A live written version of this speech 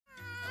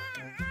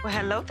Well,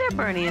 hello there,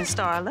 Burnie and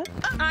Starla.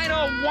 I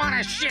don't want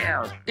to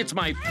share. It's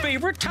my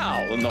favorite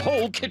towel in the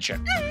whole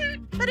kitchen.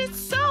 But it's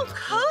so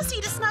cozy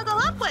to snuggle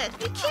up with.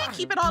 You can't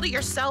keep it all to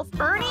yourself,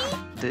 Burnie.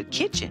 The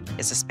kitchen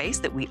is a space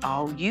that we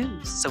all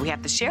use, so we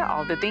have to share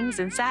all the things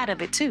inside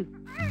of it, too.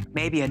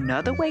 Maybe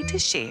another way to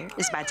share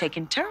is by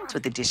taking turns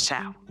with the dish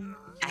towel.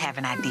 I have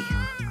an idea.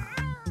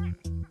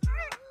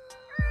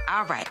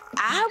 All right,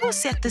 I will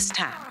set this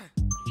timer,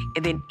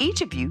 and then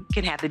each of you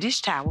can have the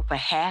dish towel for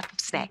half of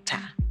snack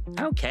time.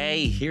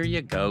 Okay, here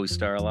you go,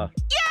 Starla.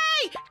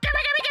 Yay!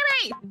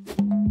 Gimme!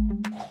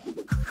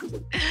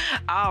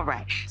 All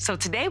right, so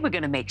today we're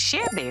gonna make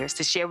share bears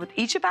to share with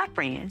each of our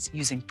friends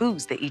using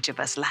foods that each of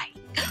us like.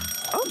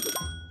 Oh.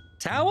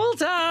 Towel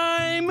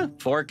time!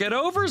 Fork it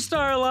over,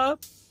 Starla.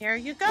 Here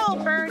you go,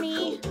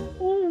 Burnie.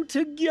 Oh,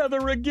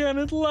 together again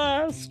at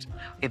last.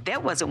 If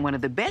that wasn't one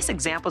of the best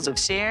examples of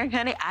sharing,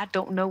 honey, I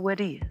don't know what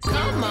is.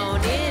 Come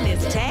on in,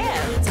 it's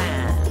tab